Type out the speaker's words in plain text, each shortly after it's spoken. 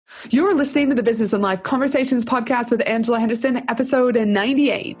You're listening to the Business and Life Conversations podcast with Angela Henderson, episode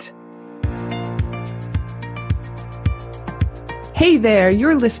 98. Hey there,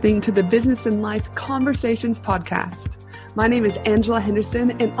 you're listening to the Business and Life Conversations podcast. My name is Angela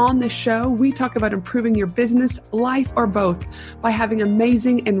Henderson, and on this show, we talk about improving your business, life, or both by having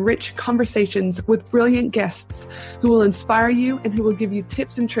amazing and rich conversations with brilliant guests who will inspire you and who will give you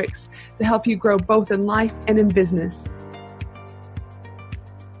tips and tricks to help you grow both in life and in business.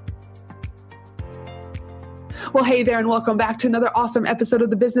 Well, hey there, and welcome back to another awesome episode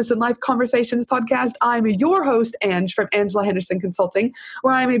of the Business and Life Conversations podcast. I'm your host, Ange, from Angela Henderson Consulting,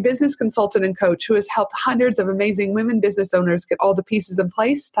 where I'm a business consultant and coach who has helped hundreds of amazing women business owners get all the pieces in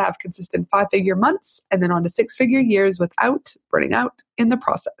place to have consistent 5-figure months and then on to 6-figure years without burning out in the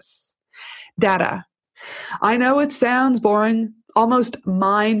process. Data. I know it sounds boring, almost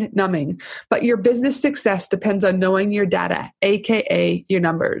mind-numbing, but your business success depends on knowing your data, aka your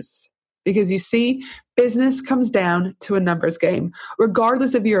numbers. Because you see, business comes down to a numbers game,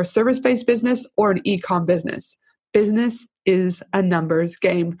 regardless if you're a service-based business or an e-com business. Business is a numbers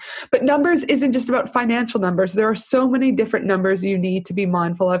game. But numbers isn't just about financial numbers. There are so many different numbers you need to be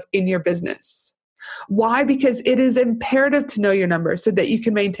mindful of in your business. Why? Because it is imperative to know your numbers so that you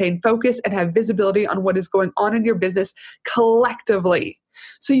can maintain focus and have visibility on what is going on in your business collectively.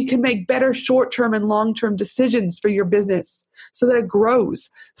 So you can make better short-term and long-term decisions for your business so that it grows,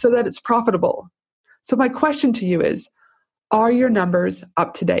 so that it's profitable. So my question to you is, are your numbers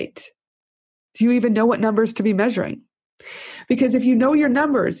up to date? Do you even know what numbers to be measuring? Because if you know your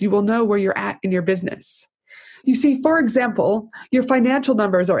numbers, you will know where you're at in your business. You see, for example, your financial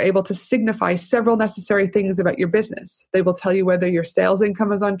numbers are able to signify several necessary things about your business. They will tell you whether your sales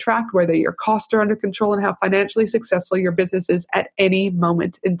income is on track, whether your costs are under control, and how financially successful your business is at any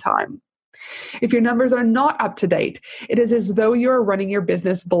moment in time. If your numbers are not up to date, it is as though you are running your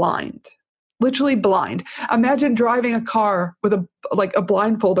business blind. Literally blind. Imagine driving a car with a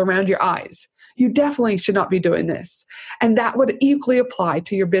blindfold around your eyes. You definitely should not be doing this. And that would equally apply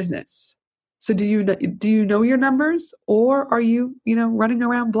to your business. So do you know your numbers, or are you, running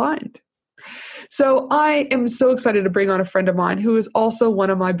around blind? So I am so excited to bring on a friend of mine who is also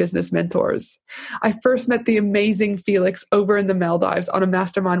one of my business mentors. I first met the amazing Felix over in the Maldives on a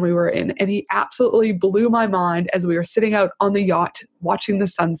mastermind we were in, and he absolutely blew my mind as we were sitting out on the yacht watching the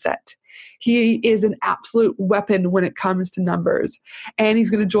sunset. He is an absolute weapon when it comes to numbers. And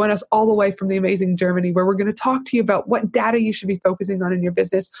he's going to join us all the way from the amazing Germany, where we're going to talk to you about what data you should be focusing on in your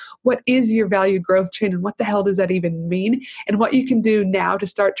business, what is your value growth chain, and what the hell does that even mean, and what you can do now to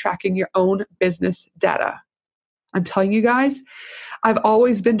start tracking your own business data. I'm telling you guys, I've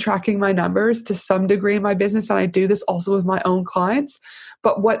always been tracking my numbers to some degree in my business, and I do this also with my own clients.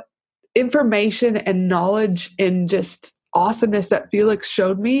 But what information and knowledge and just awesomeness that Felix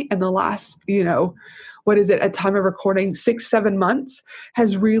showed me in the last, at time of recording, 6-7 months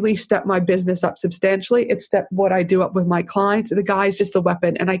has really stepped my business up substantially. It's stepped what I do up with my clients. The guy's just a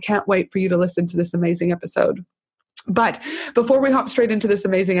weapon, and I can't wait for you to listen to this amazing episode. But before we hop straight into this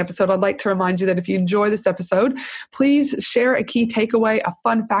amazing episode, I'd like to remind you that if you enjoy this episode, please share a key takeaway, a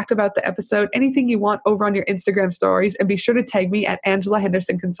fun fact about the episode, anything you want over on your Instagram stories, and be sure to tag me at Angela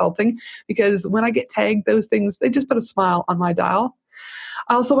Henderson Consulting, because when I get tagged, those things, they just put a smile on my dial.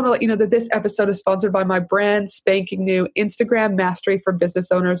 I also want to let you know that this episode is sponsored by my brand spanking new Instagram Mastery for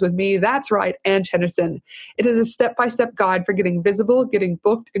Business Owners with me. That's right, Ange Henderson. It is a step-by-step guide for getting visible, getting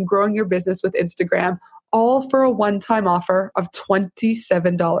booked, and growing your business with Instagram, all for a one-time offer of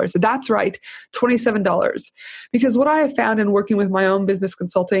 $27. That's right, $27. Because what I have found in working with my own business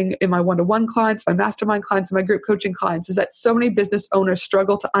consulting in my one-to-one clients, my mastermind clients, and my group coaching clients is that so many business owners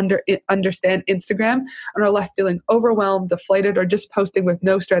struggle to understand Instagram and are left feeling overwhelmed, deflated, or just posting with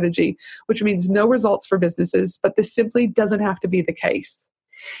no strategy, which means no results for businesses. But this simply doesn't have to be the case.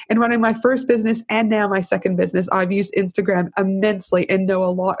 In running my first business and now my second business, I've used Instagram immensely and know a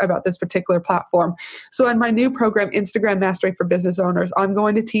lot about this particular platform. So in my new program, Instagram Mastery for Business Owners, I'm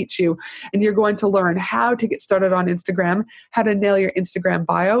going to teach you, and you're going to learn how to get started on Instagram, how to nail your Instagram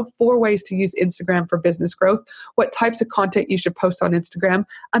bio, 4 ways to use Instagram for business growth, what types of content you should post on Instagram,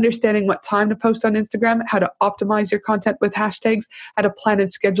 understanding what time to post on Instagram, how to optimize your content with hashtags, how to plan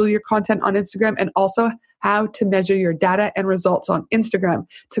and schedule your content on Instagram, and also how to measure your data and results on Instagram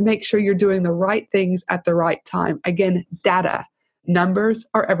to make sure you're doing the right things at the right time. Again, data. Numbers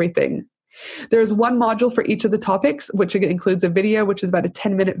are everything. There's one module for each of the topics, which includes a video, which is about a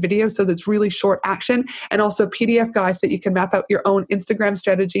 10-minute video. So that's really short action, and also PDF guides that you can map out your own Instagram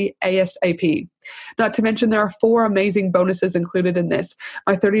strategy ASAP. Not to mention, there are 4 amazing bonuses included in this: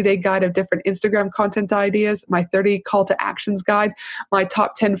 my 30-day guide of different Instagram content ideas, my 30 call to actions guide, my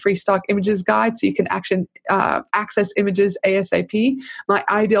top 10 free stock images guide so you can access images ASAP, my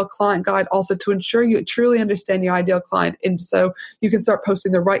ideal client guide also to ensure you truly understand your ideal client, and so you can start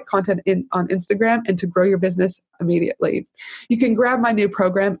posting the right content on Instagram and to grow your business immediately. You can grab my new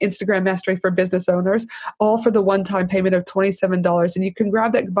program, Instagram Mastery for Business Owners, all for the one-time payment of $27, and you can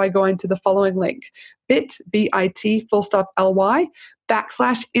grab that by going to the following link: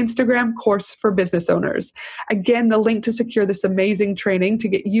 bit.ly/Instagram course for business owners. Again, the link to secure this amazing training to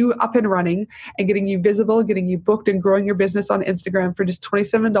get you up and running and getting you visible, getting you booked, and growing your business on Instagram for just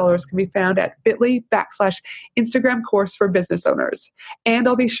 $27 can be found at bit.ly/Instagram course for business owners. And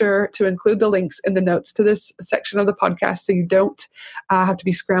I'll be sure to include the links in the notes to this section of the podcast so you don't have to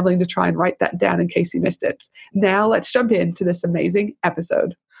be scrambling to try and write that down in case you missed it. Now let's jump into this amazing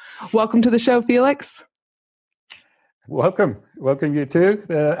episode. Welcome to the show, Felix. Welcome you too,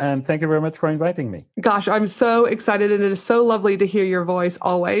 and thank you very much for inviting me. Gosh, I'm so excited, and it is so lovely to hear your voice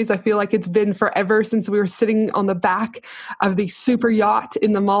always. I feel like it's been forever since we were sitting on the back of the super yacht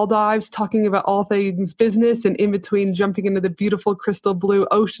in the Maldives talking about all things business, and in between jumping into the beautiful crystal blue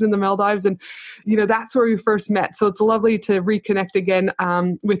ocean in the Maldives. And, that's where we first met. So it's lovely to reconnect again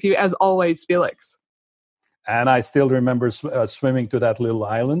with you as always, Felix. And I still remember swimming to that little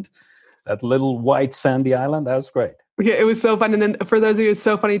island, that little white sandy island. That was great. Yeah, it was so fun. And then for those of you, it's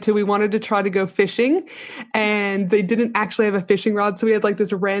so funny too, we wanted to try to go fishing and they didn't actually have a fishing rod. So we had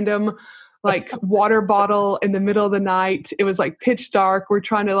this random water bottle in the middle of the night. It was pitch dark. We're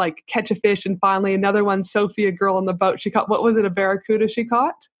trying to catch a fish. And finally another one, Sophie, a girl on the boat, she caught, what was it? A barracuda she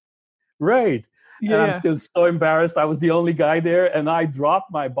caught? Right. Yeah. And I'm still so embarrassed. I was the only guy there, and I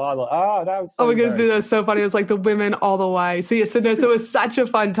dropped my bottle. Oh, that was so my goodness, that was so funny. It was the women all the way. So so it was such a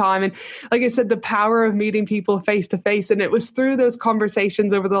fun time. And like I said, the power of meeting people face to face. And it was through those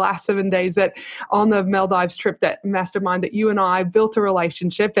conversations over the last 7 days that on the Maldives trip, that mastermind, that you and I built a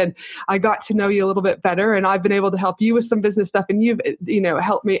relationship, and I got to know you a little bit better. And I've been able to help you with some business stuff, and you've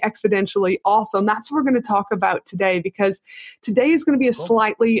helped me exponentially also. And that's what we're going to talk about today, because today is going to be a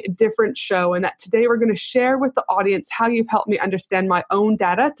slightly different show, and that today we're going to share with the audience how you've helped me understand my own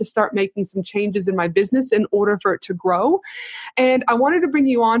data to start making some changes in my business in order for it to grow. And I wanted to bring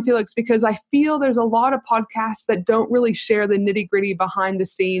you on, Felix, because I feel there's a lot of podcasts that don't really share the nitty-gritty behind the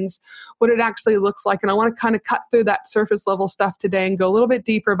scenes, what it actually looks like. And I want to kind of cut through that surface level stuff today and go a little bit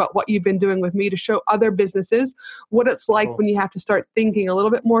deeper about what you've been doing with me to show other businesses what it's like when you have to start thinking a little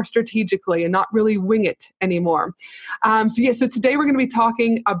bit more strategically and not really wing it anymore. So today we're going to be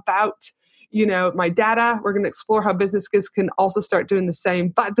talking about my data. We're going to explore how businesses can also start doing the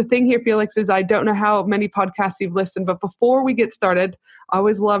same. But the thing here, Felix, is I don't know how many podcasts you've listened, but before we get started, I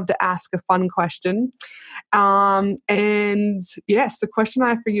always love to ask a fun question. And yes, the question I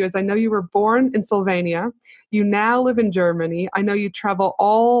have for you is, I know you were born in Slovenia. You now live in Germany. I know you travel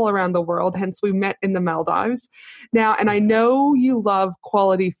all around the world, hence we met in the Maldives. Now, and I know you love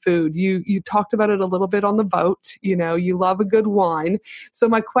quality food. You talked about it a little bit on the boat. You love a good wine. So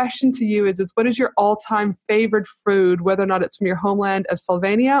my question to you is what is your all-time favorite food, whether or not it's from your homeland of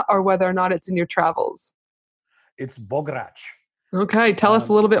Slovenia or whether or not it's in your travels? It's bograc. Okay, tell us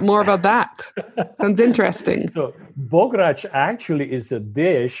a little bit more about that. Sounds interesting. So bograc actually is a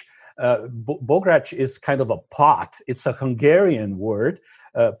dish. Bograc is kind of a pot. It's a Hungarian word.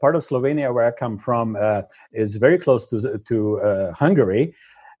 Part of Slovenia, where I come from, is very close to Hungary.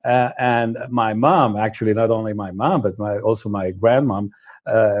 And my mom, actually, not only my mom, but also my grandma,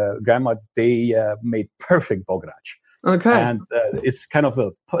 they made perfect bograc. Okay. And it's kind of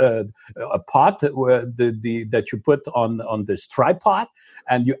a pot that you put on this tripod,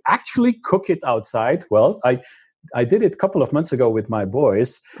 and you actually cook it outside. Well, I did it a couple of months ago with my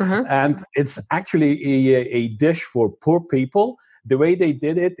boys, and it's actually a dish for poor people. The way they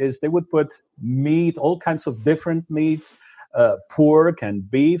did it is they would put meat, all kinds of different meats, pork and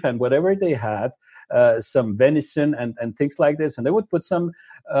beef and whatever they had, some venison and things like this. And they would put some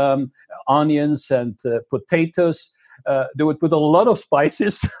onions and potatoes. They would put a lot of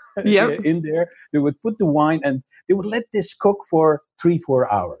spices in there. They would put the wine, and they would let this cook for 3-4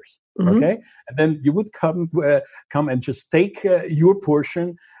 hours. Okay, and then you would come and just take your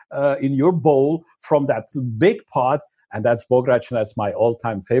portion in your bowl from that big pot, and that's bograc, and that's my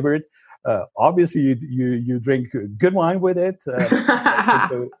all-time favorite. Obviously, you drink good wine with it.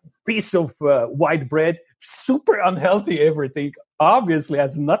 A piece of white bread, super unhealthy. Everything obviously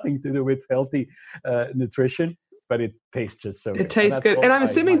has nothing to do with healthy nutrition. But it tastes just so good. It tastes good. And I'm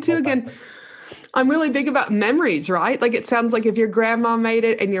assuming too, again, I'm really big about memories, right? Like it sounds like if your grandma made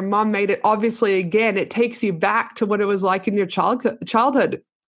it and your mom made it, obviously, again, it takes you back to what it was like in your childhood.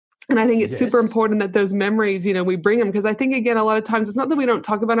 And I think it's super Yes. important that those memories, we bring them, because I think, again, a lot of times it's not that we don't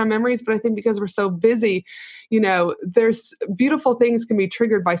talk about our memories, but I think because we're so busy, there's beautiful things can be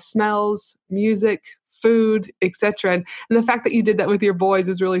triggered by smells, music, food, etc. And the fact that you did that with your boys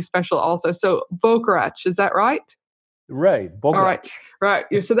is really special also. So Bocrach, is that right? Right. All right. Bogach.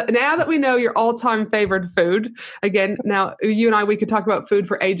 Right. So now that we know your all-time favorite food, again, now you and I, we could talk about food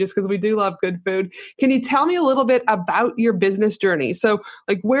for ages because we do love good food. Can you tell me a little bit about your business journey? So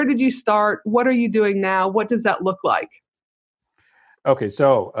like, where did you start? What are you doing now? What does that look like? Okay.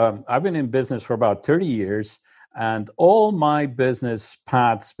 So I've been in business for about 30 years, and all my business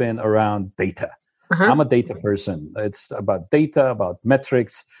path's been around data. I'm a data person. It's about data, about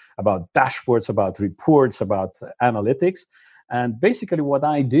metrics, about dashboards, about reports, about analytics. And basically what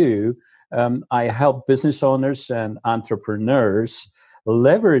I do, I help business owners and entrepreneurs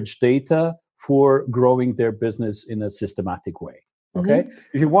leverage data for growing their business in a systematic way. Okay.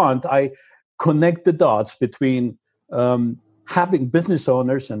 If you want, I connect the dots between having business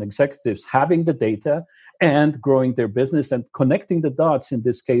owners and executives having the data and growing their business. And connecting the dots in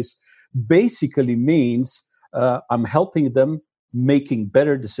this case basically means I'm helping them making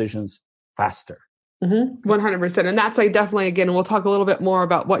better decisions faster. 100%. And that's like definitely, again, we'll talk a little bit more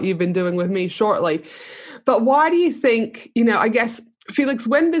about what you've been doing with me shortly. But why do you think, I guess, Felix,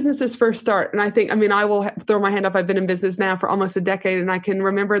 when businesses first start, and I will throw my hand up. I've been in business now for almost a decade, and I can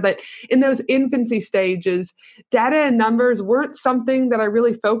remember that in those infancy stages, data and numbers weren't something that I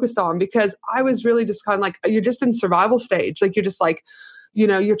really focused on, because I was really just kind of like, you're just in survival stage. Like you're just like,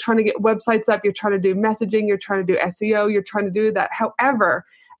 you're trying to get websites up, you're trying to do messaging, you're trying to do SEO, you're trying to do that. However,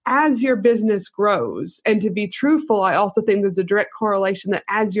 as your business grows, and to be truthful, I also think there's a direct correlation that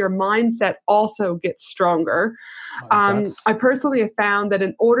as your mindset also gets stronger. I personally have found that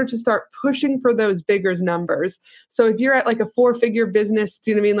in order to start pushing for those bigger numbers, so if you're at like a 4-figure business,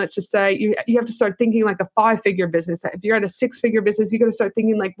 do you know what I mean? Let's just say you have to start thinking like a 5-figure business. If you're at a 6-figure business, you got to start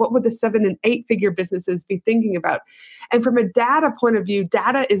thinking like, what would the 7 and 8-figure businesses be thinking about? And from a data point of view,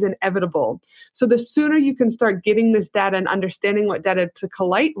 data is inevitable. So the sooner you can start getting this data and understanding what data to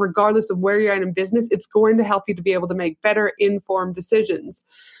collate, regardless of where you're at in business, it's going to help you to be able to make better informed decisions.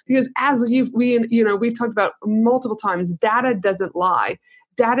 Because as we've talked about multiple times, data doesn't lie.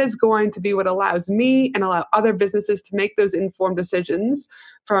 Data is going to be what allows me and allow other businesses to make those informed decisions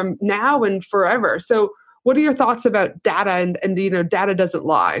from now and forever. So what are your thoughts about data and data doesn't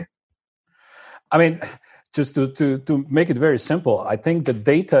lie? I mean, just to make it very simple, I think the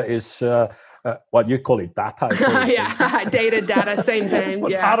data is what you call it, data. Yeah, data, same thing.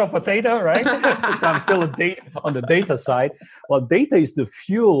 Potato, right? So I'm still on the data side. Well, data is the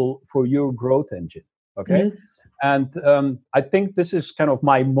fuel for your growth engine. Okay, and I think this is kind of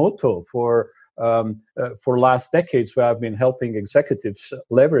my motto for last decades, where I've been helping executives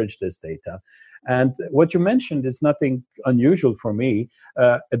leverage this data. And what you mentioned is nothing unusual for me.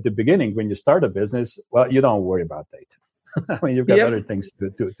 At the beginning, when you start a business, well, you don't worry about data. I mean, you've got other things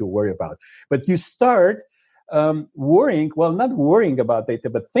to worry about. But you start worrying about data,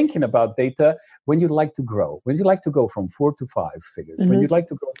 but thinking about data when you'd like to grow, when you'd like to go from 4 to 5 figures, when you'd like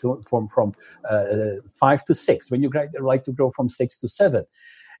to grow from 5 to 6, when you'd like to grow from 6 to 7.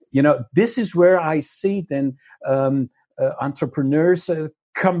 This is where I see then entrepreneurs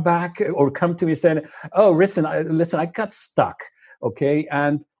come back or come to me saying, oh, listen, I got stuck. Okay.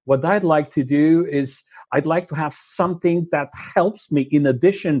 And what I'd like to do is I'd like to have something that helps me in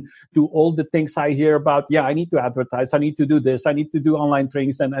addition to all the things I hear about. Yeah, I need to advertise. I need to do this. I need to do online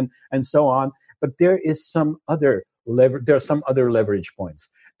trainings and so on. But there is some other there are some other leverage points,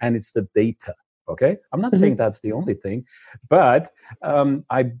 and it's the data. Okay, I'm not saying that's the only thing, but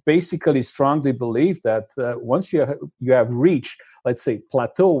I basically strongly believe that once you have reached, let's say,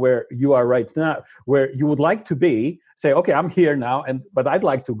 plateau where you are right now, where you would like to be, say, okay, I'm here now, but I'd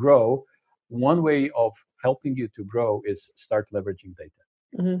like to grow. One way of helping you to grow is start leveraging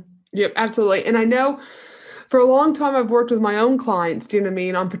data. Yep, absolutely. And I know for a long time, I've worked with my own clients, do you know what I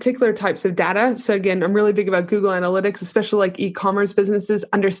mean, on particular types of data. So again, I'm really big about Google Analytics, especially like e-commerce businesses,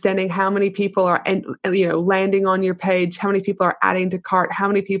 understanding how many people are, landing on your page, how many people are adding to cart, how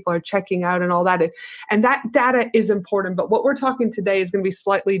many people are checking out and all that. And that data is important. But what we're talking today is going to be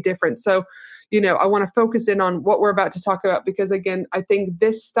slightly different. So, I want to focus in on what we're about to talk about, because again, I think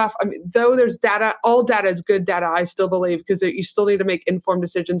this stuff, though there's data, all data is good data, I still believe, because you still need to make informed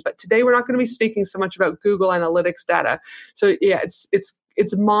decisions. But today we're not going to be speaking so much about Google Analytics data. So yeah, it's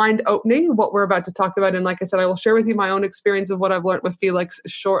it's mind opening what we're about to talk about. And like I said, I will share with you my own experience of what I've learned with Felix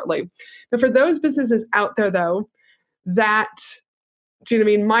shortly. But for those businesses out there though, that, do you know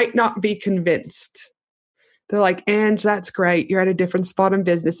what I mean, might not be convinced. They're like, Ange, that's great. You're at a different spot in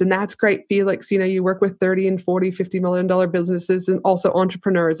business. And that's great, Felix. You know, you work with 30 and 40, $50 million businesses and also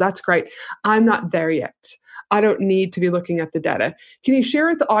entrepreneurs. That's great. I'm not there yet. I don't need to be looking at the data. Can you share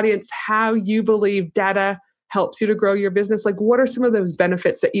with the audience how you believe data helps you to grow your business? Like, what are some of those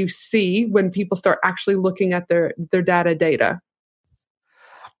benefits that you see when people start actually looking at their data?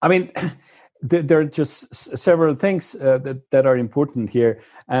 I mean, there are just several things that are important here.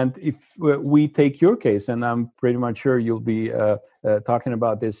 And if we take your case, and I'm pretty much sure you'll be talking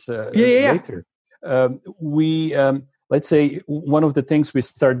about this later, let's say one of the things we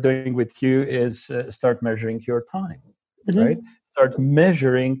start doing with you is start measuring your time, right? Start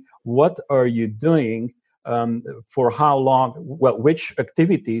measuring what are you doing, for how long, well, which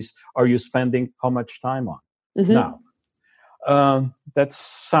activities are you spending how much time on? Now, that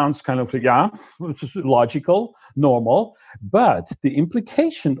sounds kind of, logical, normal, but the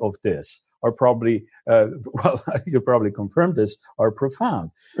implication of this are probably, you probably confirmed this, are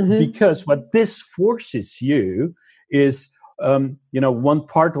profound. Because what this forces you is, one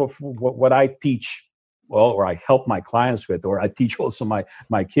part of what I teach, or I help my clients with, or I teach also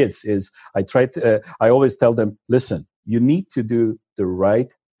my kids, is I always tell them, listen, you need to do the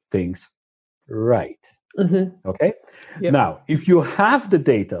right things right. Okay. Yep. Now, if you have the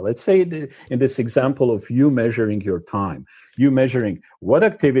data, let's say in this example of you measuring your time, you measuring what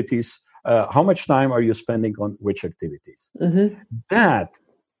activities, how much time are you spending on which activities? That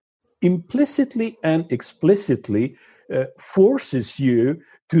implicitly and explicitly forces you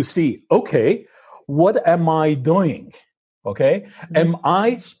to see, okay, what am I doing? Okay. Am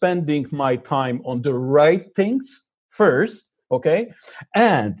I spending my time on the right things first? Okay.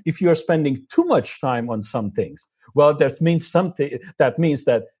 And if you're spending too much time on some things, well, that means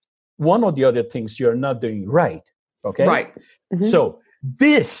that one or the other things you're not doing right. Okay. Right. So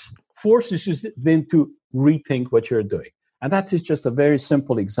this forces you then to rethink what you're doing. And that is just a very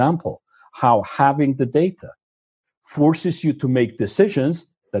simple example how having the data forces you to make decisions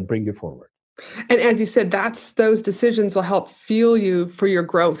that bring you forward. And as you said, those decisions will help fuel you for your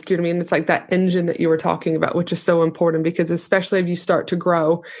growth. Do you know what I mean? It's like that engine that you were talking about, which is so important, because especially if you start to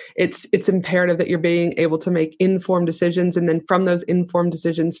grow, it's imperative that you're being able to make informed decisions. And then from those informed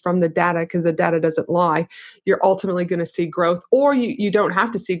decisions, from the data, because the data doesn't lie, you're ultimately going to see growth, or you don't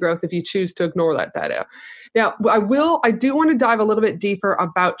have to see growth if you choose to ignore that data. Now, I do want to dive a little bit deeper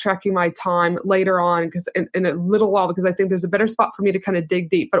about tracking my time later on, because in a little while, because I think there's a better spot for me to kind of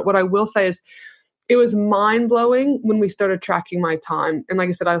dig deep. But what I will say is, it was mind-blowing when we started tracking my time. And like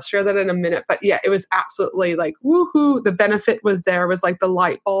I said, I'll share that in a minute. But yeah, it was absolutely like, woohoo, the benefit was there. It was like the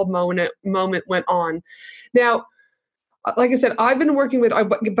light bulb moment went on. Now, like I said, I've been working with,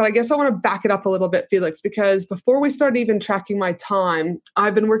 but I guess I want to back it up a little bit, Felix, because before we started even tracking my time,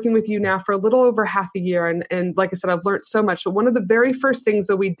 I've been working with you now for a little over half a year. And like I said, I've learned so much. But one of the very first things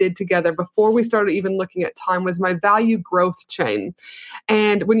that we did together before we started even looking at time was my value growth chain.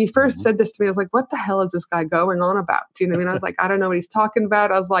 And when you first said this to me, I was like, what the hell is this guy going on about? Do you know what I mean? I was like, I don't know what he's talking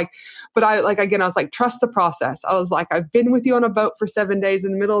about. I was like, trust the process. I was like, I've been with you on a boat for 7 days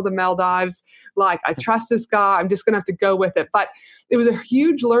in the middle of the Maldives. Like, I trust this guy. I'm just going to have to go with it. But it was a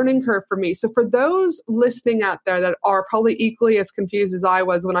huge learning curve for me. So for those listening out there that are probably equally as confused as I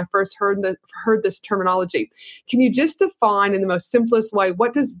was when I first heard this terminology, can you just define in the most simplest way,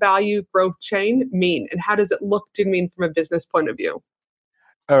 what does value growth chain mean? And how does it look, do you mean, from a business point of view?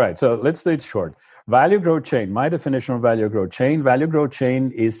 All right, so let's do it short. Value growth chain, my definition of value growth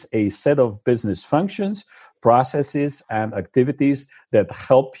chain is a set of business functions, processes, and activities that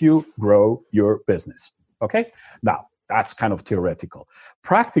help you grow your business. Okay? Now, that's kind of theoretical.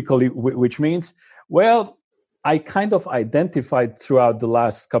 Practically, which means, well, I kind of identified throughout the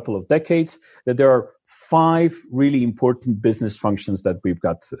last couple of decades that there are 5 really important business functions that we've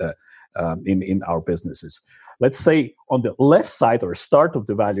got in our businesses. Let's say on the left side or start of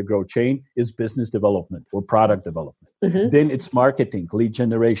the value growth chain is business development or product development. Then it's marketing, lead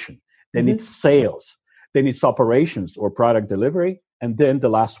generation. Then it's sales. Then it's operations or product delivery. And then the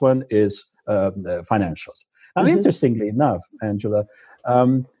last one is financials. Now, interestingly enough, Angela,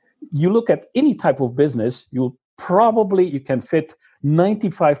 you look at any type of business, you can fit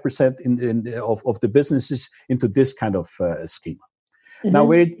 95% of the businesses into this kind of schema. Now,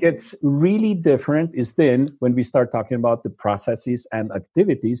 where it gets really different is then when we start talking about the processes and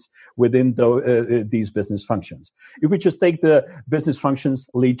activities within these business functions. If we just take the business functions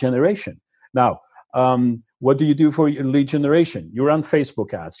lead generation. Now, What do you do for your lead generation? You run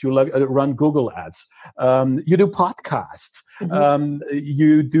Facebook ads. You run Google ads. You do podcasts.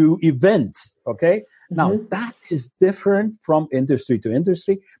 You do events. Okay. Now that is different from industry to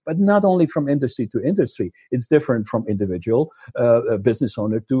industry, but not only from industry to industry. It's different from individual business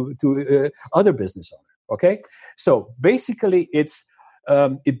owner to other business owner. Okay. So basically,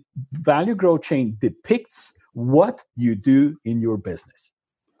 value growth chain depicts what you do in your business.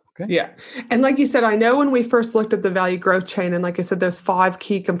 Okay. Yeah. And like you said, I know when we first looked at the value growth chain, and like I said, there's 5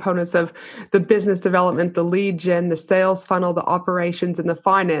 key components of the business development, the lead gen, the sales funnel, the operations, and the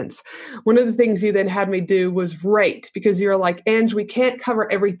finance. One of the things you then had me do was rate, because you're like, Ange, we can't cover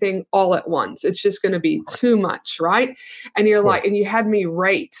everything all at once. It's just going to be too much, right? And you're like, and you had me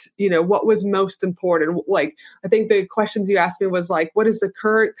rate, what was most important. Like, I think the questions you asked me was like, what is the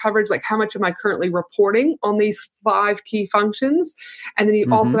current coverage? Like, how much am I currently reporting on these 5 key functions? And then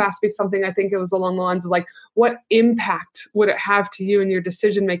you also asked me something, I think it was along the lines of like, what impact would it have to you in your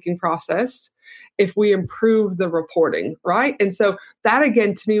decision-making process if we improve the reporting, right? And so that,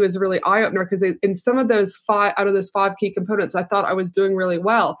 again, to me was a really eye-opener, because in some of those 5 out of those 5 key components, I thought I was doing really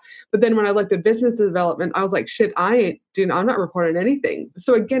well. But then when I looked at business development, I was like, shit, I'm not reporting anything.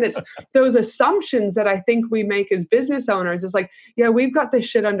 So again, it's those assumptions that I think we make as business owners. It's like, yeah, we've got this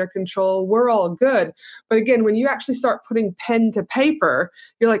shit under control. We're all good. But again, when you actually start putting pen to paper,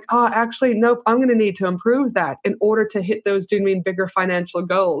 you're like, oh, actually, nope, I'm going to need to improve that in order to hit those bigger financial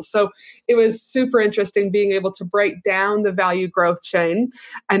goals. So it was super interesting being able to break down the value growth chain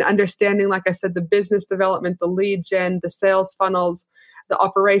and understanding, like I said, the business development, the lead gen, the sales funnels, the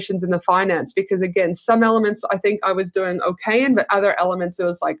operations, and the finance. Because again, some elements I think I was doing okay in, but other elements it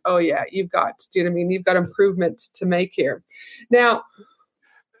was like, oh yeah, you've got improvement to make here. Now,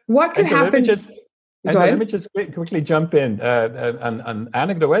 what could happen? Let me just quickly jump in. An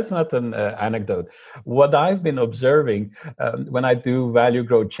anecdote. Well, it's not an anecdote. What I've been observing when I do value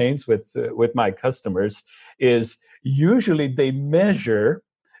growth chains with my customers is usually they measure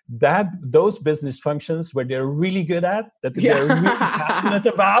those business functions where they're really good at, that they're really passionate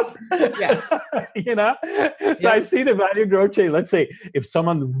about. Yes. So I see the value growth chain. Let's say if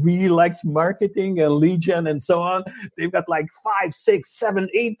someone really likes marketing and lead gen and so on, they've got like 5, 6, 7,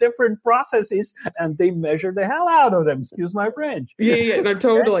 8 different processes, and they measure the hell out of them. Excuse my French. No,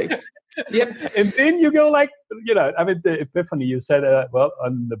 totally. Yep. And then you go like, the epiphany, you said,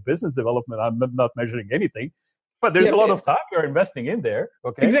 on the business development, I'm not measuring anything. But there's a lot of time you're investing in there.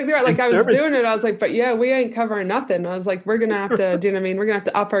 Okay. Exactly right. Like I was doing it. I was like, but yeah, we ain't covering nothing. I was like, we're going to have to, we're going to have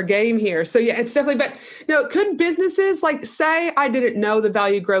to up our game here. So yeah, it's definitely, but no, could businesses, like, say I didn't know the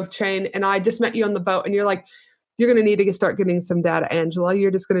value growth chain and I just met you on the boat and you're like, you're going to need to start getting some data, Angela.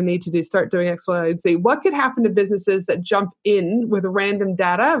 You're just going to need to start doing X, Y, and Z. What could happen to businesses that jump in with random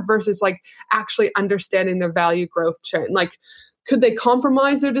data versus like actually understanding their value growth chain? Like, could they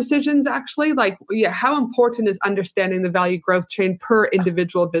compromise their decisions actually? Like, how important is understanding the value growth chain per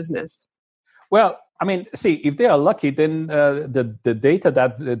individual business? Well, see, if they are lucky, then the data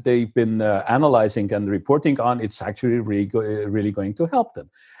that they've been analyzing and reporting on, it's actually really going to help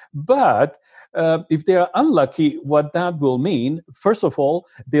them. But if they are unlucky, what that will mean, first of all,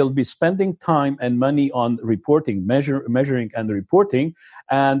 they'll be spending time and money on reporting, measuring and reporting,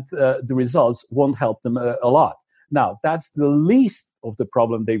 and the results won't help them a lot. Now, that's the least of the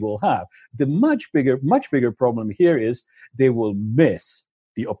problem they will have. The much bigger problem here is they will miss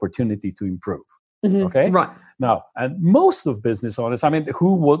the opportunity to improve. Okay? Right. Now, and most of business owners,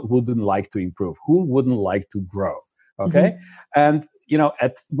 who wouldn't like to improve? Who wouldn't like to grow? Okay? And,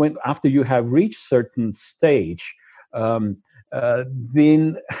 after you have reached certain stage,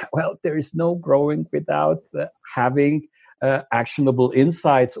 then, there is no growing without having actionable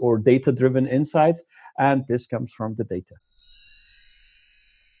insights or data-driven insights, and this comes from the data.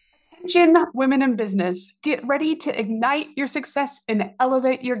 Attention, women in business, get ready to ignite your success and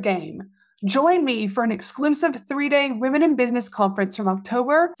elevate your game. Join me for an exclusive 3-day Women in Business conference from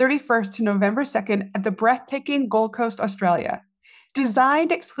October 31st to November 2nd at the breathtaking Gold Coast, Australia.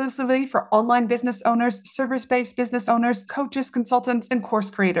 Designed exclusively for online business owners, service-based business owners, coaches, consultants, and course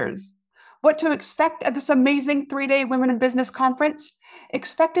creators. What to expect at this amazing 3-day Women in Business conference?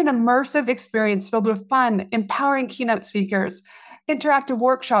 Expect an immersive experience filled with fun, empowering keynote speakers, interactive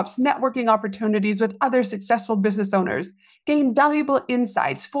workshops, networking opportunities with other successful business owners, gain valuable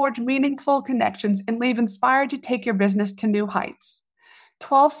insights, forge meaningful connections, and leave inspired to take your business to new heights.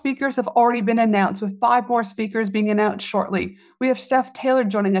 12 speakers have already been announced, with 5 more speakers being announced shortly. We have Steph Taylor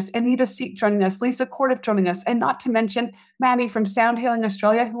joining us, Anita Seek joining us, Lisa Cordiff joining us, and not to mention Maddie from Sound Healing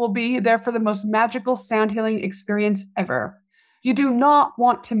Australia, who will be there for the most magical sound healing experience ever. You do not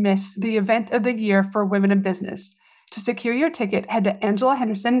want to miss the event of the year for women in business. To secure your ticket, head to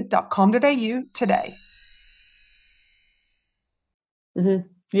angelahenderson.com.au today. Mm-hmm.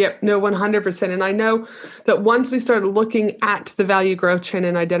 Yep, no, 100%. And I know that once we started looking at the value growth chain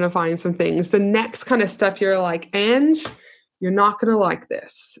and identifying some things, the next kind of step you're like, Ange, you're not going to like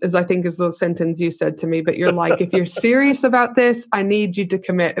this, I think is the sentence you said to me. But you're like, if you're serious about this, I need you to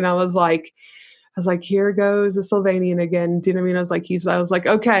commit. And I was like, here goes the Sylvanian again. Do you know what I mean? I was like,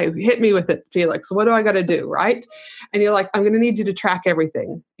 okay, hit me with it, Felix. What do I got to do? Right. And you're like, I'm going to need you to track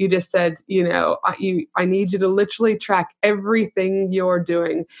everything. You just said, I need you to literally track everything you're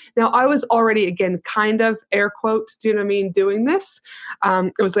doing. Now, I was already, again, kind of air quote, do you know what I mean? Doing this.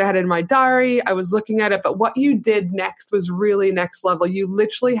 I had it in my diary. I was looking at it. But what you did next was really next level. You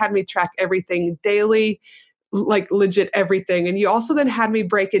literally had me track everything daily, like legit everything. And you also then had me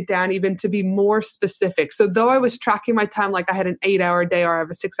break it down even to be more specific. So though I was tracking my time, like I had an 8-hour day or I have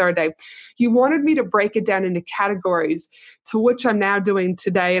a 6-hour day, you wanted me to break it down into categories, to which I'm now doing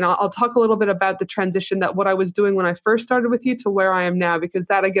today. And I'll talk a little bit about the transition, that what I was doing when I first started with you to where I am now, because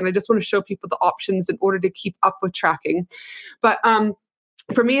that, again, I just want to show people the options in order to keep up with tracking. But,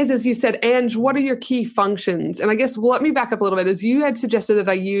 for me, as you said, Ange, what are your key functions? And I guess, let me back up a little bit. As you had suggested that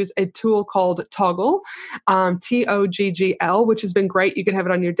I use a tool called Toggl, Toggl, which has been great. You can have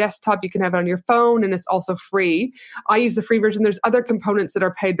it on your desktop, you can have it on your phone, and it's also free. I use the free version. There's other components that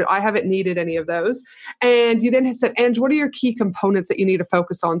are paid, but I haven't needed any of those. And you then said, Ange, what are your key components that you need to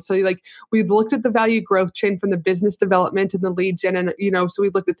focus on? So we looked at the value growth chain from the business development and the lead gen. And, so we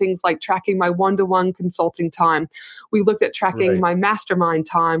looked at things like tracking my one-to-one consulting time. We looked at tracking my mastermind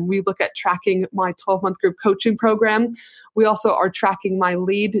time. We look at tracking my 12-month group coaching program. We also are tracking my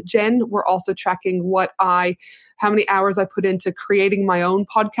lead gen. We're also tracking how many hours I put into creating my own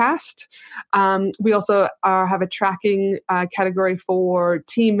podcast. We also have a tracking category for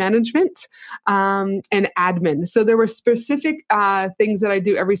team management and admin. So there were specific things that I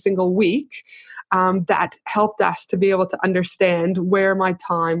do every single week that helped us to be able to understand where my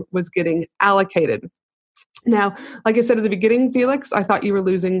time was getting allocated. Now, like I said at the beginning, Felix, I thought you were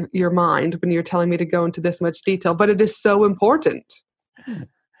losing your mind when you were telling me to go into this much detail, but it is so important.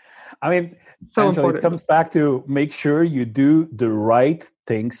 I mean, so Angela, it comes back to make sure you do the right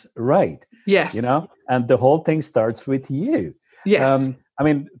things right. Yes. And the whole thing starts with you. Yes.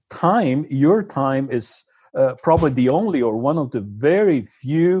 Your time is probably the only or one of the very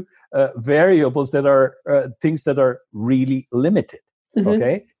few variables that are things that are really limited. Mm-hmm.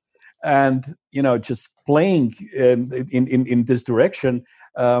 Okay. And, just playing in this direction,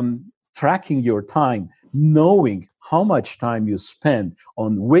 tracking your time, knowing how much time you spend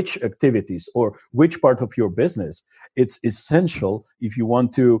on which activities or which part of your business, it's essential if you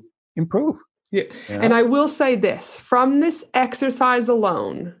want to improve. Yeah. And I will say this, from this exercise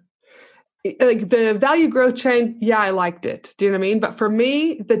alone, like the value growth chain, I liked it. Do you know what I mean? But for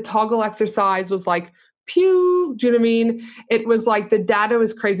me, the Toggl exercise was like, pew, do you know what I mean? It was like the data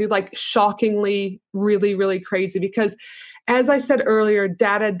was crazy, like shockingly, really, really crazy, because as I said earlier,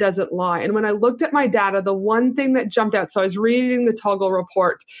 data doesn't lie. And when I looked at my data, the one thing that jumped out, so I was reading the Toggl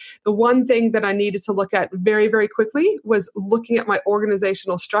report, the one thing that I needed to look at very, very quickly was looking at my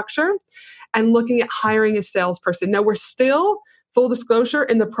organizational structure and looking at hiring a salesperson. Now we're still, full disclosure,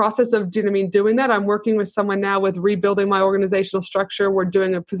 in the process of doing that. I'm working with someone now with rebuilding my organizational structure. We're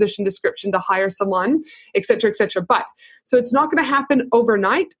doing a position description to hire someone, et cetera, et cetera. But so it's not going to happen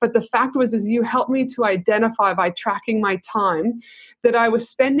overnight. But the fact is you helped me to identify by tracking my time that I was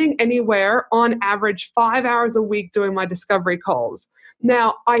spending anywhere on average 5 hours a week doing my discovery calls.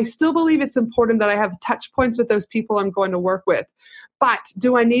 Now, I still believe it's important that I have touch points with those people I'm going to work with. But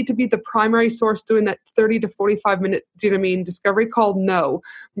do I need to be the primary source doing that 30 to 45 minute, discovery call? No.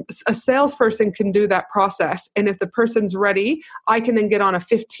 A salesperson can do that process. And if the person's ready, I can then get on a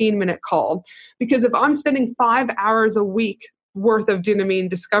 15-minute call. Because if I'm spending 5 hours a week worth of,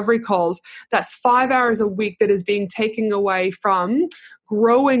 discovery calls, that's 5 hours a week that is being taken away from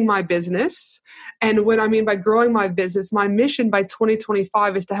growing my business. And what I mean by growing my business, my mission by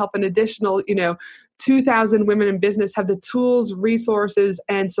 2025 is to help an additional, 2,000 women in business have the tools, resources,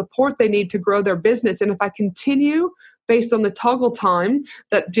 and support they need to grow their business. And if I continue based on the Toggl time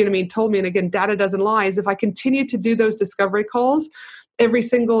that told me, and again, data doesn't lie, is if I continue to do those discovery calls every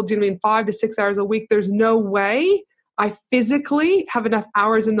single 5 to 6 hours a week, there's no way I physically have enough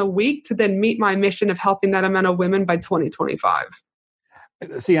hours in the week to then meet my mission of helping that amount of women by 2025.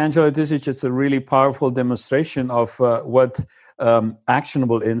 See, Angela, this is just a really powerful demonstration of what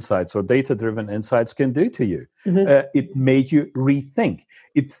actionable insights or data-driven insights can do to you. Mm-hmm. It made you rethink.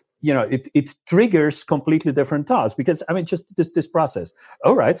 it triggers completely different thoughts, because just this process.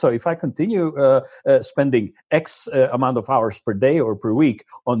 All right, so if I continue spending X amount of hours per day or per week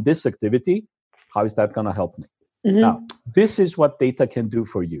on this activity, how is that going to help me? Now, this is what data can do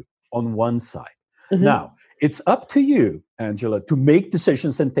for you on one side. Now, it's up to you, Angela, to make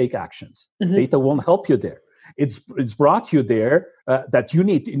decisions and take actions. Data won't help you there. It's brought you there that you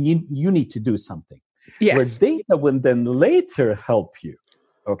need to do something. Yes. Where data will then later help you,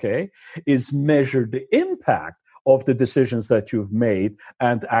 okay, is measure the impact of the decisions that you've made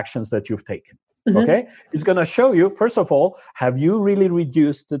and actions that you've taken. Okay, it's going to show you, first of all, have you really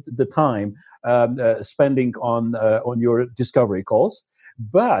reduced the time spending on your discovery calls?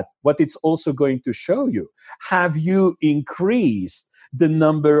 But what it's also going to show you, have you increased the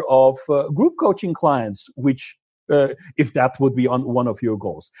number of group coaching clients, which if that would be on one of your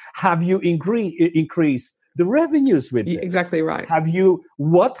goals? Have you increased the revenues with this? Exactly right.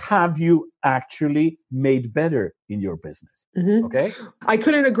 What have you actually made better in your business? Okay. I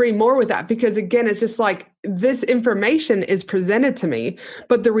couldn't agree more with that, because again, it's just like this information is presented to me,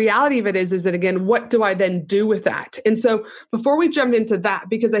 but the reality of it is that again, what do I then do with that? And so before we jump into that,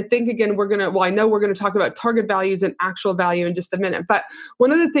 because I think again, I know we're going to talk about target values and actual value in just a minute, but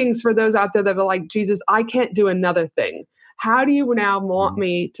one of the things for those out there that are like, Jesus, I can't do another thing. How do you now want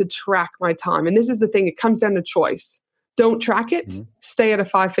me to track my time? And this is the thing, it comes down to choice. Don't track it, stay at a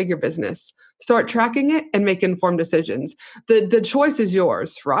 5-figure business. Start tracking it and make informed decisions. The choice is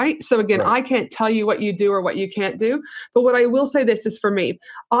yours, right? So again, I can't tell you what you do or what you can't do. But what I will say, this is for me.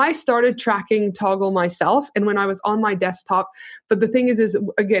 I started tracking Toggl myself, and when I was on my desktop. But the thing is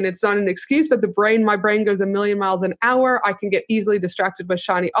again, it's not an excuse, but my brain goes a million miles an hour. I can get easily distracted with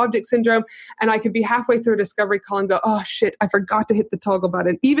shiny object syndrome, and I could be halfway through a discovery call and go, oh shit, I forgot to hit the Toggl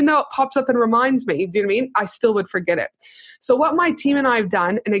button. Even though it pops up and reminds me, do you know what I mean? I still would forget it. So what my team and I have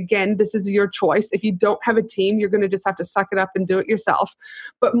done, and again, this is your choice. If you don't have a team, you're going to just have to suck it up and do it yourself.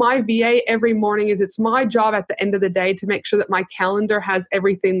 But my VA every morning it's my job at the end of the day to make sure that my calendar has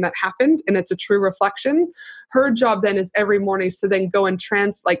everything that happened and it's a true reflection. Her job then is every morning is to then go and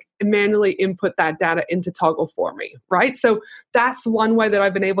manually input that data into Toggl for me, right? So that's one way that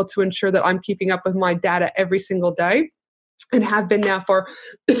I've been able to ensure that I'm keeping up with my data every single day. And have been now for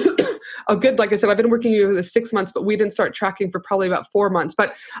a good, like I said, I've been working with this 6 months, but we didn't start tracking for probably about 4 months.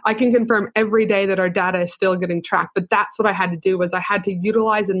 But I can confirm every day that our data is still getting tracked. But that's what I had to do, was I had to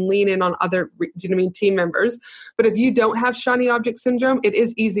utilize and lean in on other, team members. But if you don't have shiny object syndrome, it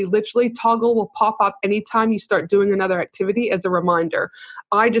is easy. Literally, Toggl will pop up anytime you start doing another activity as a reminder.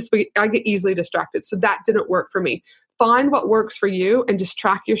 I get easily distracted. So that didn't work for me. Find what works for you and just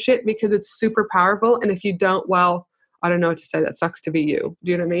track your shit, because it's super powerful. And if you don't, well, I don't know what to say. That sucks to be you.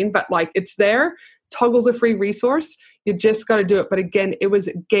 Do you know what I mean? But it's there. Toggl's a free resource. You just got to do it. But again, it was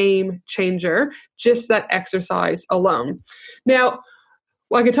a game changer, just that exercise alone. Now,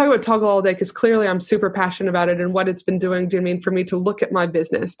 I could talk about Toggl all day, because clearly I'm super passionate about it and what it's been doing, do you know what I mean, for me to look at my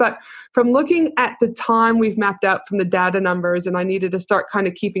business. But from looking at the time we've mapped out from the data numbers, and I needed to start kind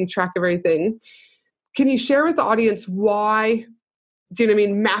of keeping track of everything, can you share with the audience why, do you know what I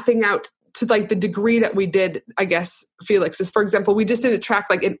mean, mapping out to the degree that we did, I guess, Felix, is, for example, we just didn't track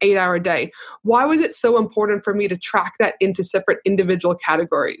an 8-hour day. Why was it so important for me to track that into separate individual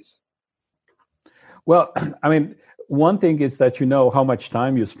categories? Well, one thing is that you know how much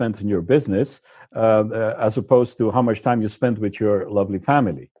time you spent in your business as opposed to how much time you spent with your lovely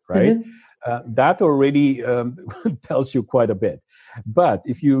family, right? That already tells you quite a bit. But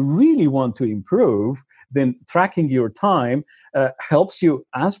if you really want to improve, then tracking your time helps you,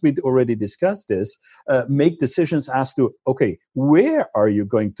 as we already discussed this, make decisions as to, okay, where are you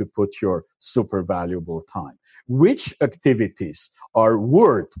going to put your super valuable time? Which activities are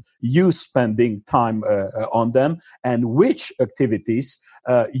worth you spending time on them, and which activities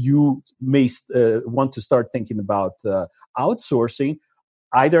you may want to start thinking about outsourcing,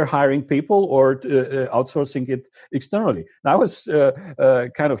 either hiring people or outsourcing it externally. Now, I was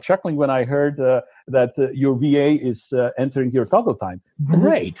kind of chuckling when I heard that your VA is entering your Toggl time.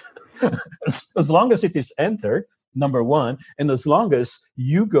 Great. As long as it is entered, number one, and as long as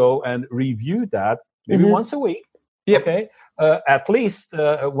you go and review that maybe once a week, okay, at least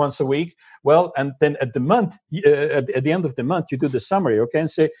once a week. Well, and then at the end of the month, you do the summary, okay, and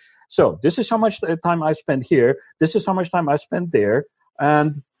say, so this is how much time I spent here. This is how much time I spent there.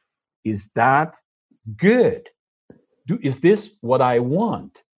 And is that good? Is this what I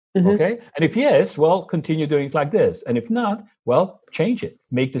want? Okay. And if yes, well, continue doing it like this. And if not, well, change it,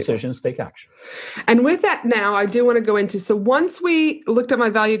 make decisions, take action. And with that now, I do want to go into, so once we looked at my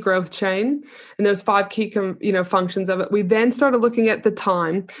value growth chain and those 5 key, functions of it, we then started looking at the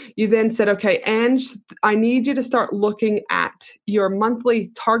time. You then said, okay, Ange, I need you to start looking at your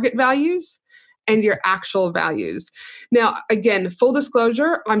monthly target values and your actual values. Now, again, full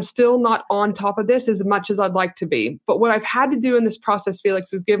disclosure, I'm still not on top of this as much as I'd like to be. But what I've had to do in this process,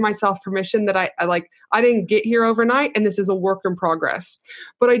 Felix, is give myself permission that I didn't get here overnight, and this is a work in progress.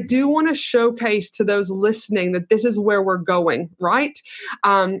 But I do want to showcase to those listening that this is where we're going, right?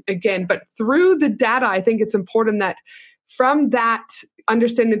 Again, but through the data, I think it's important that from that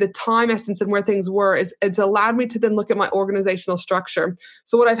understanding the time essence and where things were, it's allowed me to then look at my organizational structure.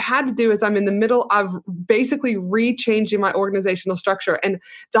 So what I've had to do is I'm in the middle of basically re-changing my organizational structure, and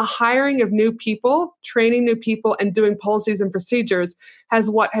the hiring of new people, training new people, and doing policies and procedures has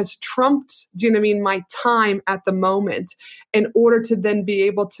trumped, my time at the moment, in order to then be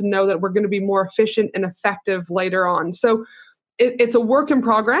able to know that we're going to be more efficient and effective later on. So it's a work in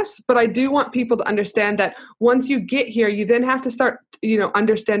progress, but I do want people to understand that once you get here, you then have to start,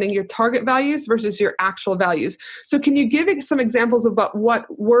 understanding your target values versus your actual values. So can you give some examples about what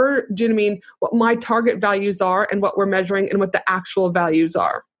my target values are and what we're measuring and what the actual values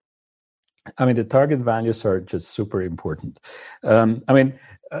are? The target values are just super important.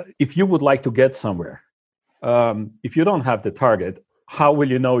 If you would like to get somewhere, if you don't have the target, how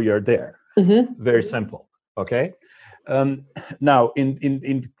will you know you're there? Mm-hmm. Very simple. Okay. Now,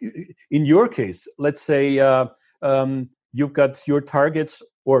 in your case, let's say you've got your targets,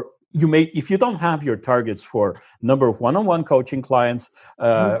 or you may, if you don't have your targets for number of one-on-one coaching clients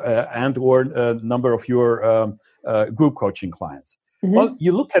and or number of your group coaching clients. Mm-hmm. Well,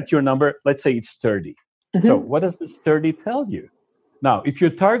 you look at your number, let's say it's 30. Mm-hmm. So what does this 30 tell you? Now, if your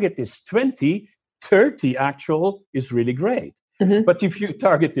target is 20, 30 actual is really great. Mm-hmm. But if your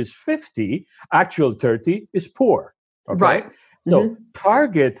target is 50, actual 30 is poor. Okay? Right. Mm-hmm. So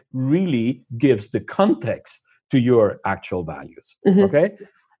target really gives the context to your actual values. Mm-hmm. Okay.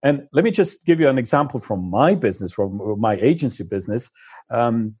 And let me just give you an example from my business, from my agency business.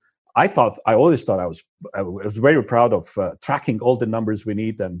 I always thought I was very proud of tracking all the numbers we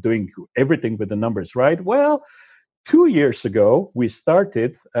need and doing everything with the numbers, right? Well, 2 years ago, we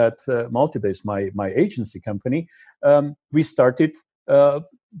started at Multibase, my agency company. We started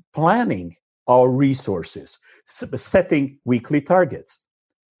planning our resources, setting weekly targets.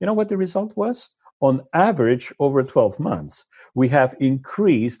 You know what the result was? On average, over 12 months, we have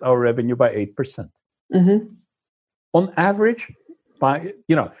increased our revenue by 8%. Mm-hmm. On average,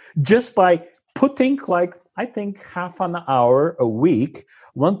 just by putting I think half an hour a week,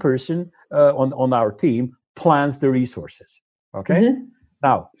 one person on our team plans the resources. Okay. Mm-hmm.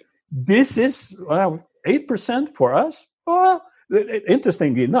 Now, this is 8% for us. Well,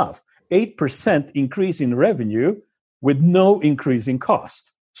 interestingly enough, 8% increase in revenue with no increase in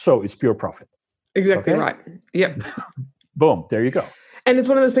cost. So it's pure profit. Exactly. Okay? Right. Yep. Boom. There you go. And it's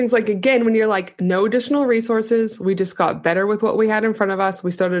one of those things, again, when you're no additional resources, we just got better with what we had in front of us. We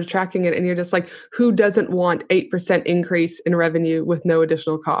started tracking it, and you're just who doesn't want 8% increase in revenue with no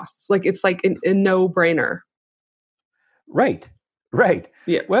additional costs? It's a no-brainer. Right.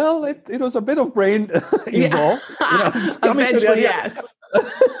 Yeah. Well, it was a bit of brain involved. Eventually, yes.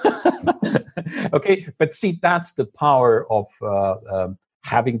 Okay, but see, that's the power of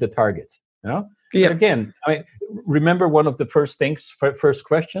having the targets. Yeah. Again, remember one of the first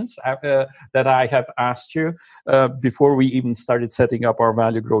questions that I have asked you before we even started setting up our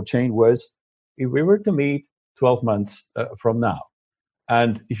value growth chain was, if we were to meet 12 months from now,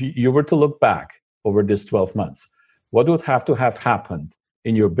 and if you were to look back over this 12 months, what would have to have happened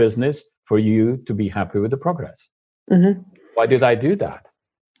in your business for you to be happy with the progress? Mm-hmm. Why did I do that?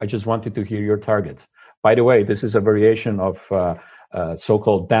 I just wanted to hear your targets. By the way, this is a variation of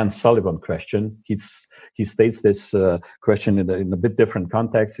so-called Dan Sullivan question. He states this question in a bit different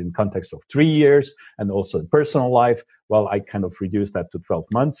context, in context of 3 years and also in personal life. Well, I kind of reduced that to 12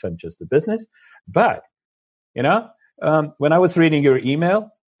 months and just the business. But, when I was reading your email,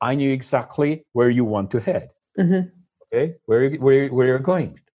 I knew exactly where you want to head. Mm-hmm. Okay, where you're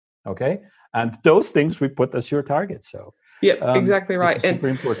going. Okay, and those things we put as your target. So Yep, exactly right. This is super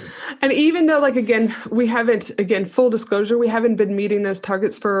important. And even though, like, again, we haven't, again, full disclosure, we haven't been meeting those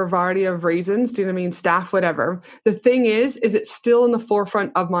targets for a variety of reasons. Do you know what I mean? Staff, whatever. The thing is it's still in the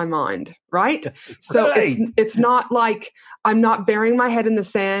forefront of my mind, right? So it's not like I'm not burying my head in the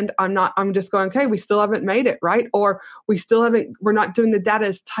sand. I'm just going, okay, we still haven't made it, right? Or we're not doing the data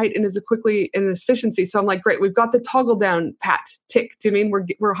as tight and as quickly and as efficiency. So I'm like, great, we've got the toggle down, pat, tick. Do you mean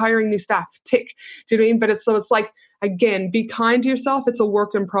we're hiring new staff, tick. Do you know what I mean? But it's like, again, be kind to yourself. It's a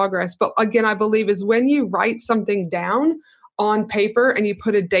work in progress. But again, I believe is when you write something down on paper and you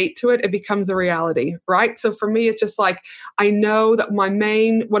put a date to it, it becomes a reality, right? So for me, it's just like, I know that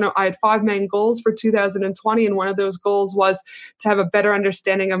I had 5 main goals for 2020. And one of those goals was to have a better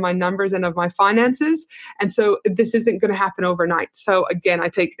understanding of my numbers and of my finances. And so this isn't going to happen overnight. So again,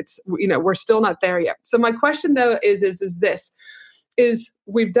 we're still not there yet. So my question though is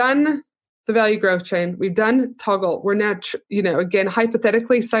we've done the value growth chain. We've done toggle. We're now, again,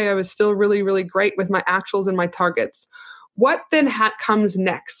 hypothetically say I was still really, really great with my actuals and my targets. What then comes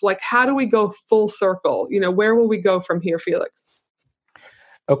next? Like, how do we go full circle? Where will we go from here, Felix?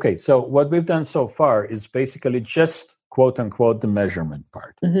 Okay. So what we've done so far is basically just quote unquote the measurement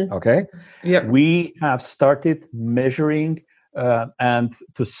part. Mm-hmm. Okay. Yep. We have started measuring and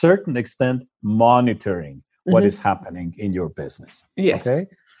to a certain extent monitoring what is happening in your business. Yes. Okay.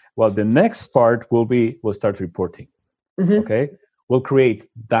 Well, the next part we'll start reporting. Mm-hmm. Okay. We'll create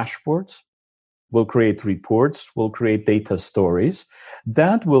dashboards. We'll create reports. We'll create data stories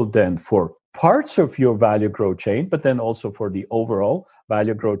that will then, for parts of your value growth chain, but then also for the overall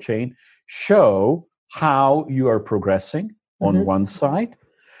value growth chain, show how you are progressing on one side.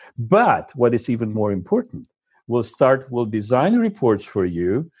 But what is even more important, we'll design reports for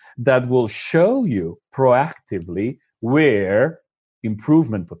you that will show you proactively where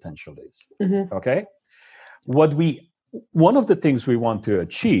improvement potential is. Mm-hmm. Okay. One of the things we want to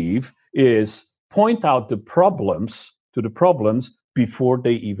achieve is point out the problems before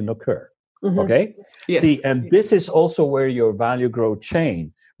they even occur. Mm-hmm. Okay. Yes. See, and this is also where your value growth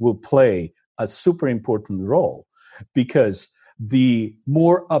chain will play a super important role, because the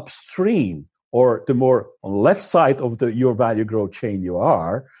more upstream or the more on the left side of your value growth chain you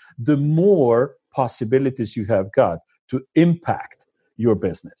are, the more possibilities you have got to impact your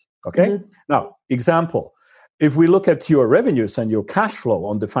business. Okay. Mm-hmm. Now, example, if we look at your revenues and your cash flow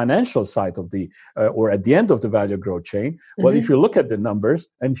on the financial side of or at the end of the value growth chain, well, if you look at the numbers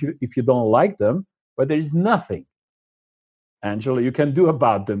and if you don't like them, but there is nothing, Angela, you can do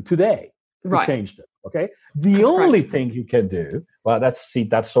about them today to change them. Okay. The only thing you can do, well, that's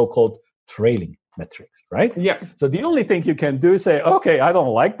so-called trailing metrics, right? Yeah. So the only thing you can do is say, okay, I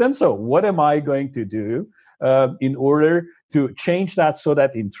don't like them. So what am I going to do in order to change that so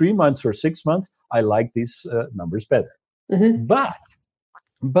that in 3 months or 6 months, I like these numbers better? Mm-hmm.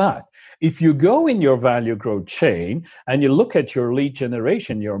 But if you go in your value growth chain and you look at your lead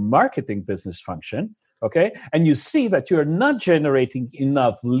generation, your marketing business function, okay, and you see that you're not generating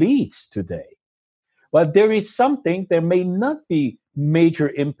enough leads today, well, there may not be major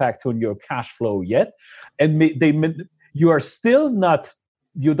impact on your cash flow yet, and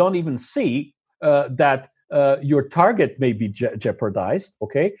you don't even see that your target may be jeopardized,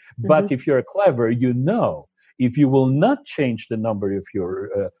 okay? Mm-hmm. But if you're clever, if you will not change the number of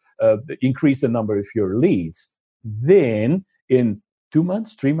increase the number of your leads, then in 2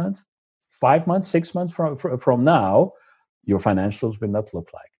 months, 3 months, 5 months, 6 months from now, your financials will not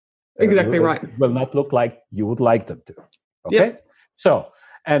look like. Exactly right. Will not look like you would like them to. Okay? Yep. So,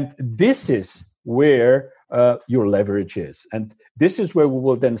 and this is where your leverage is. And this is where we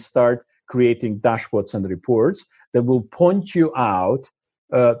will then start creating dashboards and reports that will point you out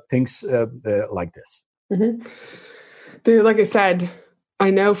things like this. Mm-hmm. Dude, like I said, I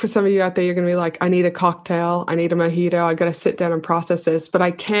know for some of you out there, you're going to be like, I need a cocktail. I need a mojito. I got to sit down and process this. But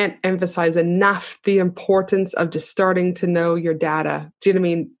I can't emphasize enough the importance of just starting to know your data. Do you know what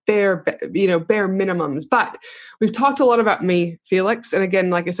I mean? Bare minimums. But we've talked a lot about me, Felix. And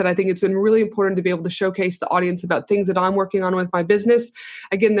again, like I said, I think it's been really important to be able to showcase the audience about things that I'm working on with my business.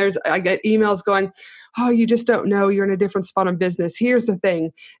 Again, I get emails going, oh, you just don't know, you're in a different spot in business. Here's the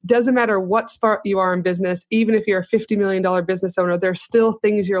thing. Doesn't matter what spot you are in business, even if you're a $50 million business owner, there's still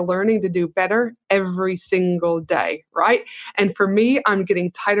things you're learning to do better every single day, right? And for me, I'm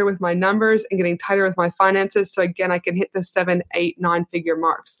getting tighter with my numbers and getting tighter with my finances. So again, I can hit those 7, 8, 9-figure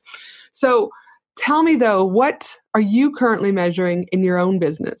marks. So tell me though, what are you currently measuring in your own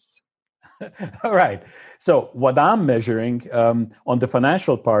business? All right. So what I'm measuring on the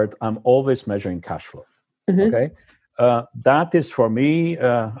financial part, I'm always measuring cash flow. Mm-hmm. Okay. That is for me.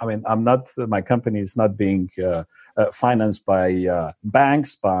 My company is not being financed by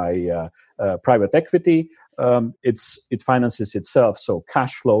banks, by private equity. It finances itself. So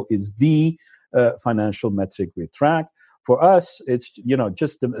cash flow is the financial metric we track. For us, it's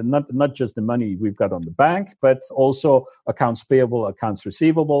just not just the money we've got on the bank, but also accounts payable, accounts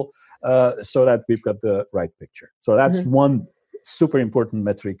receivable, so that we've got the right picture. So that's one super important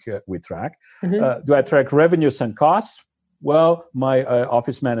metric we track. Do I track revenues and costs? Well, my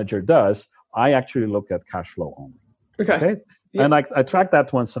office manager does. I actually look at cash flow only. Okay? Yep. And I track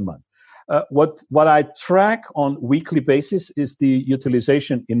that once a month. What I track on weekly basis is the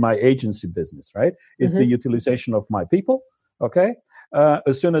utilization in my agency business, right? Is the utilization of my people, okay?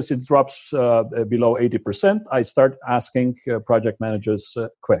 As soon as it drops below 80%, I start asking project managers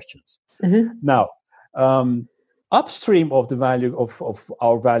questions. Now, upstream of the value of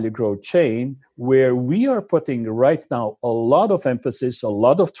our value growth chain, where we are putting right now a lot of emphasis, a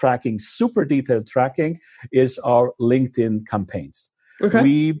lot of tracking, super detailed tracking, is our LinkedIn campaigns. Okay.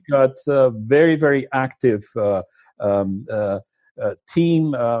 We've got a very, very active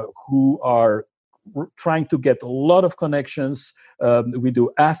team who are trying to get a lot of connections. We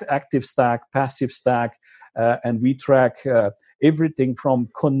do active stack, passive stack, and we track everything from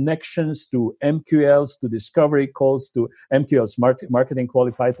connections to MQLs to discovery calls to MQLs, marketing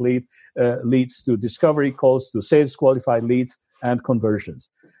qualified leads to discovery calls to sales qualified leads and conversions.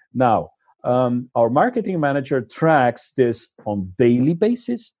 Now, our marketing manager tracks this on daily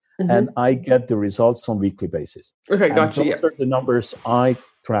basis, and I get the results on weekly basis. Okay, gotcha. Those are the numbers I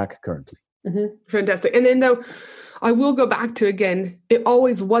track currently. Fantastic. And then though, I will go back to, again, it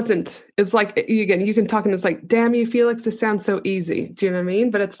always wasn't. It's like, again, you can talk and it's like, damn you, Felix, this sounds so easy. Do you know what I mean?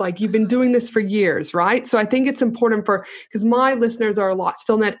 But it's like, you've been doing this for years, right? So I think it's important because my listeners are a lot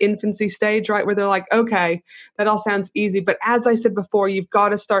still in that infancy stage, right? Where they're like, okay, that all sounds easy. But as I said before, you've got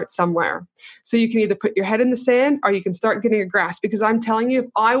to start somewhere. So you can either put your head in the sand or you can start getting a grasp. Because I'm telling you, if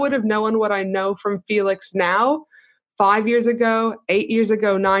I would have known what I know from Felix now, 5 years ago, 8 years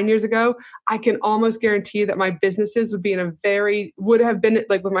ago, 9 years ago, I can almost guarantee that my businesses would have been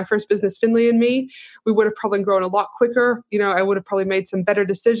like with my first business, Finley and me, we would have probably grown a lot quicker. I would have probably made some better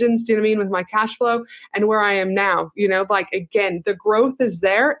decisions, do you know what I mean, with my cash flow and where I am now, again, the growth is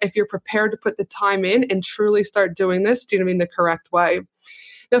there if you're prepared to put the time in and truly start doing this, do you know what I mean, the correct way.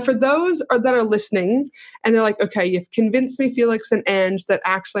 Now, for those that are listening and they're like, okay, you've convinced me, Felix and Ange, that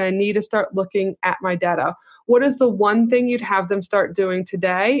actually I need to start looking at my data. What is the one thing you'd have them start doing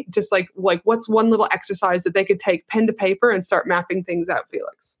today? Just like what's one little exercise that they could take pen to paper and start mapping things out,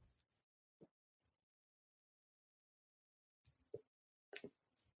 Felix?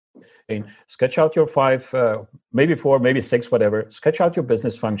 Sketch out your 5, maybe 4, maybe 6, whatever. Sketch out your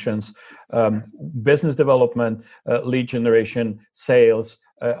business functions, business development, lead generation, sales,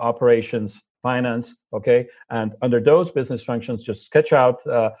 operations, finance, okay? And under those business functions, just sketch out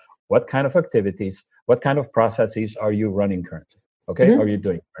what kind of activities, what kind of processes are you running currently, okay? Are you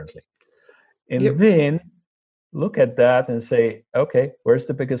doing currently? And then look at that and say, okay, where's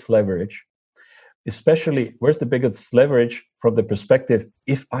the biggest leverage? Especially, where's the biggest leverage from the perspective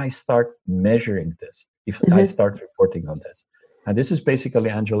if I start measuring this, if I start reporting on this? And this is basically,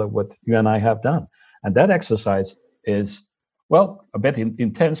 Angela, what you and I have done. And that exercise is, well, a bit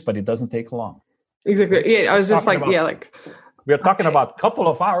intense, but it doesn't take long. Exactly. Yeah, I was just like, we're talking about a couple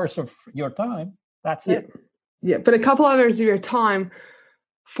of hours of your time. That's it. Yeah, but a couple of hours of your time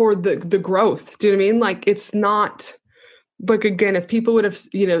for the growth. Do you know what I mean? Like, it's not... But again, if people would have,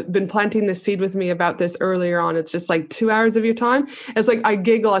 been planting the seed with me about this earlier on, it's just like 2 hours of your time. It's like I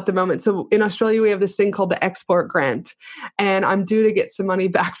giggle at the moment. So in Australia, we have this thing called the export grant, and I'm due to get some money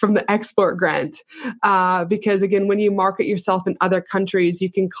back from the export grant because again, when you market yourself in other countries,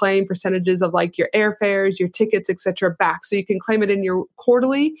 you can claim percentages of like your airfares, your tickets, etc. back. So you can claim it in your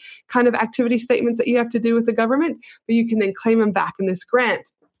quarterly kind of activity statements that you have to do with the government, but you can then claim them back in this grant.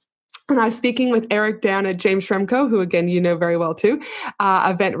 And I was speaking with Eric down at James Shremko, who, again, very well too,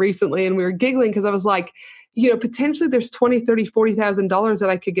 event recently. And we were giggling because I was like, potentially there's $20,000, $30,000, $40,000 that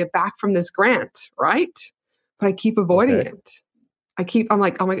I could get back from this grant, right? But I keep avoiding it. I'm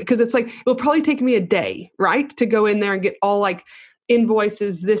like, oh my God, because it's like, it'll probably take me a day, right? To go in there and get all like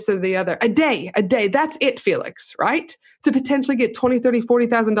invoices, this or the other. A day. That's it, Felix, right? To potentially get $20,000, $30,000,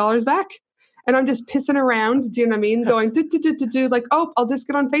 $40,000 back. And I'm just pissing around, do you know what I mean? Going, like, oh, I'll just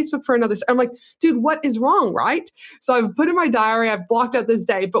get on Facebook for another. I'm like, dude, what is wrong, right? So I've put in my diary, I've blocked out this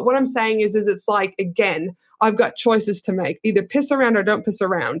day. But what I'm saying is it's like, again, I've got choices to make. Either piss around or don't piss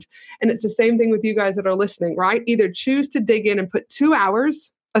around. And it's the same thing with you guys that are listening, right? Either choose to dig in and put 2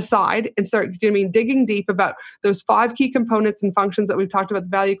 hours aside and start digging deep about those 5 key components and functions that we've talked about, the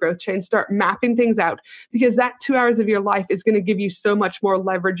value growth chain, start mapping things out, because that 2 hours of your life is going to give you so much more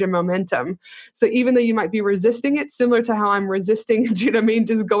leverage and momentum. So even though you might be resisting it, similar to how I'm resisting,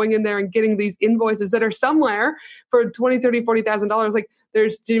 just going in there and getting these invoices that are somewhere for $20,000, $30,000, $40,000, like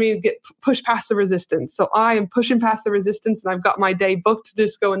there's, get pushed past the resistance. So I am pushing past the resistance, and I've got my day booked to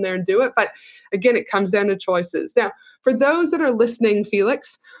just go in there and do it. But again, it comes down to choices. Now, for those that are listening,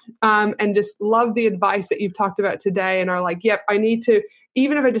 Felix, and just love the advice that you've talked about today and are like, yep, I need to,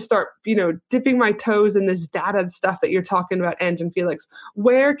 even if I just start, dipping my toes in this data stuff that you're talking about, Ange and Felix,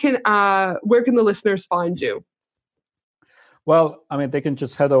 where can the listeners find you? Well, they can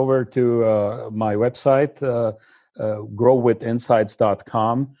just head over to my website,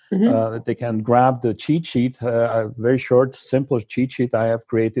 growwithinsights.com. Mm-hmm. They can grab the cheat sheet, a very short, simple cheat sheet I have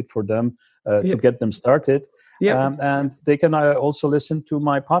created for them to get them started. Yep. And they can also listen to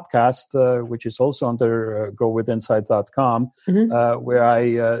my podcast, which is also under growwithinsights.com, Mm-hmm. where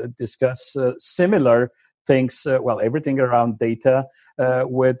I discuss similar things, everything around data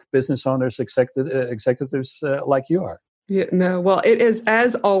with business owners, executives like you are. Yeah, no, well, it is,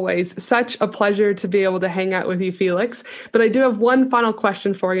 as always, such a pleasure to be able to hang out with you, Felix. But I do have one final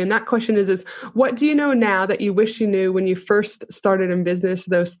question for you. And that question is what do you know now that you wish you knew when you first started in business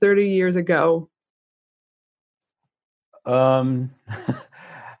those 30 years ago? I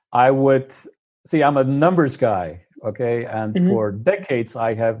would see, I'm a numbers guy. Okay. And for decades,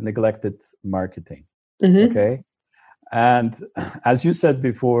 I have neglected marketing. Okay. And as you said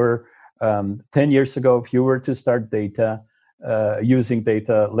before, 10 years ago, if you were to start using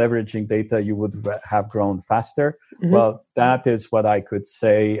data, leveraging data, you would have grown faster. Well, that is what I could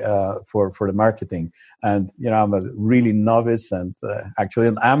say for the marketing. And, I'm a really novice and actually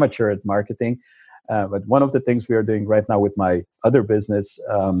an amateur at marketing. But one of the things we are doing right now with my other business,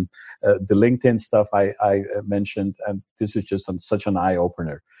 the LinkedIn stuff I mentioned, and this is just such an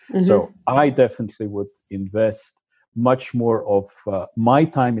eye-opener. So I definitely would invest much more of my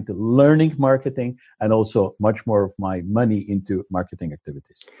time into learning marketing and also much more of my money into marketing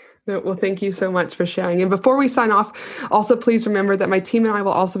activities. Well, thank you so much for sharing. And before we sign off, also please remember that my team and I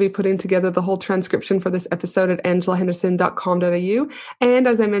will also be putting together the whole transcription for this episode at angelahenderson.com.au. And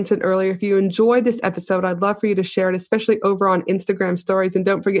as I mentioned earlier, if you enjoyed this episode, I'd love for you to share it, especially over on Instagram stories. And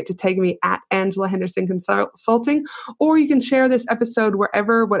don't forget to tag me at Angela Henderson Consulting, or you can share this episode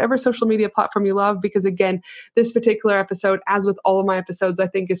whatever social media platform you love, because again, this particular episode, as with all of my episodes, I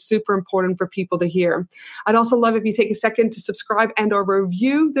think is super important for people to hear. I'd also love if you take a second to subscribe and or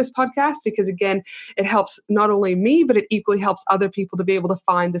review this podcast, because again, it helps not only me, but it equally helps other people to be able to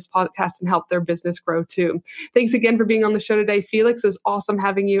find this podcast and help their business grow too. Thanks again for being on the show today, Felix. It was awesome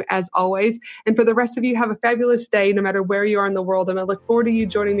having you as always. And for the rest of you, have a fabulous day, no matter where you are in the world. And I look forward to you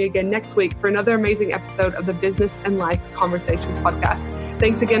joining me again next week for another amazing episode of the Business and Life Conversations podcast.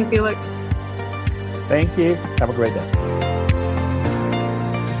 Thanks again, Felix. Thank you. Have a great day.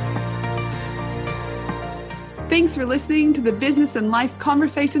 Thanks for listening to the Business and Life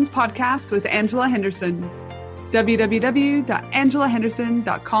Conversations podcast with Angela Henderson.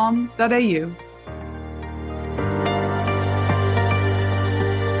 www.angelahenderson.com.au